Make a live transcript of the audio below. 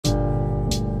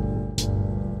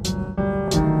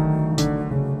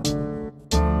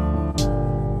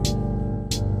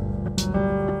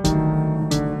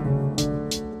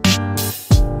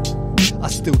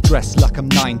dressed like I'm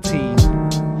 19.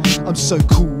 I'm so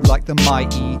cool like the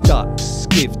mighty ducks.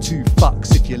 Give two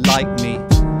fucks if you like me.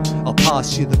 I'll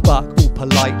pass you the buck all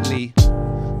politely.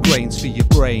 Brains for your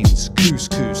brains,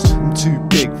 couscous. I'm too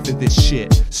big for this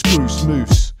shit, spruce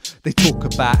moose. They talk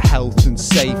about health and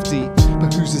safety,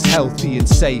 but who's as healthy and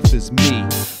safe as me?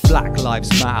 Black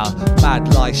lives matter,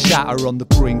 mad lies shatter on the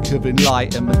brink of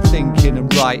enlightenment, thinking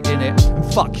and writing it.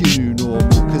 And fuck your new normal,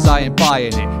 cause I ain't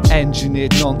buying it.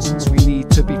 Engineered nonsense, we need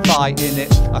to be fighting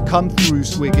it. I come through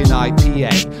swigging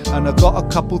IPA, and I got a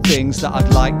couple things that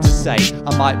I'd like to say.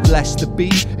 I might bless the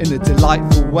beat in a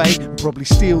delightful way, probably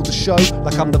steal the show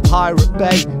like I'm the Pirate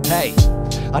Bay. Hey,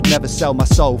 I'd never sell my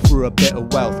soul for a bit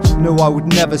of wealth. No, I would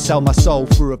never sell my soul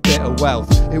for a bit of wealth.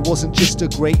 It wasn't just a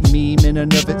great meme in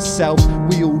and of itself.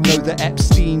 We all know that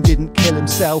Epstein didn't kill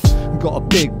himself. Got a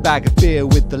big bag of beer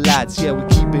with the lads. Yeah, we're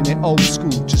keeping it old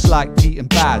school, just like Pete and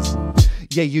Baz.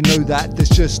 Yeah, you know that, there's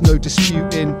just no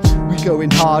disputing. We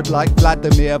going hard like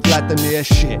Vladimir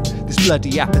shit. This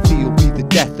bloody apathy will be the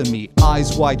death of me.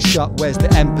 Eyes wide shut, where's the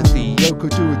empathy? Yoko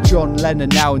do a John Lennon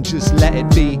now and just let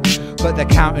it be. But they're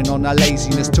counting on our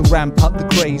laziness to ramp up the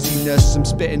craziness. I'm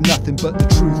spitting nothing but the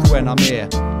truth when I'm here.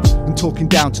 I'm talking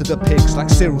down to the pigs like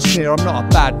Cyril Sneer. I'm not a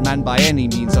bad man by any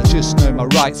means, I just know my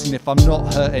rights. And if I'm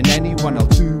not hurting anyone, I'll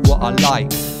do what I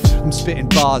like. I'm spitting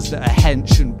bars that are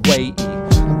hench and weighty.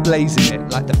 I'm blazing it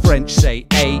like the French say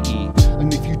 80.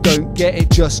 And if you don't get it,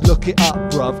 just look it up,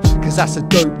 bruv, cause that's a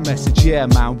dope message, yeah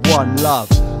man, one love.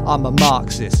 I'm a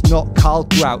Marxist, not Carl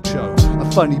Groucho,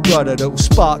 a funny brother that'll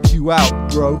spark you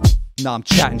out, bro. Nah, I'm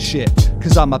chatting shit,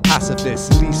 cause I'm a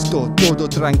pacifist. Listo, todo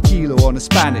tranquilo on a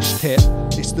Spanish tip.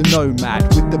 It's the nomad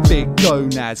with the big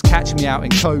gonads. Catch me out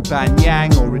in Koban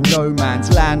Yang or in no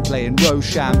man's land, playing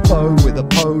Rochambeau with a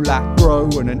Polak bro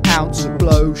and an ounce of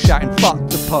blow, shouting fuck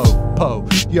the po.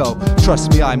 Yo,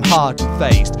 trust me, I'm hard and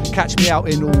phased. Catch me out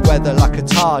in all weather like a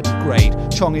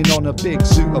tardigrade, chonging on a big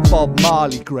suit of Bob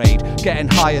Marley grade, getting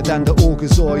higher than the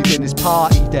Orgazoid in his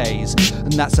party days.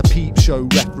 And that's a peep show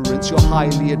reference. You're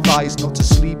highly advised not to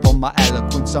sleep on my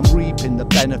eloquence. I'm reaping the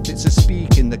benefits of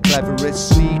speaking the cleverest,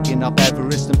 sneaking up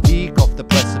Everest and peak off the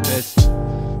precipice,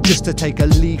 just to take a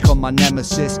leak on my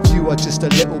nemesis. You are just a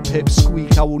little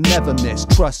pipsqueak I will never miss.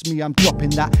 Trust me, I'm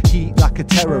dropping that heat like a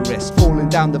terrorist, falling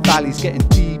down the valleys, getting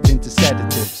deep into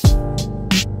sedatives.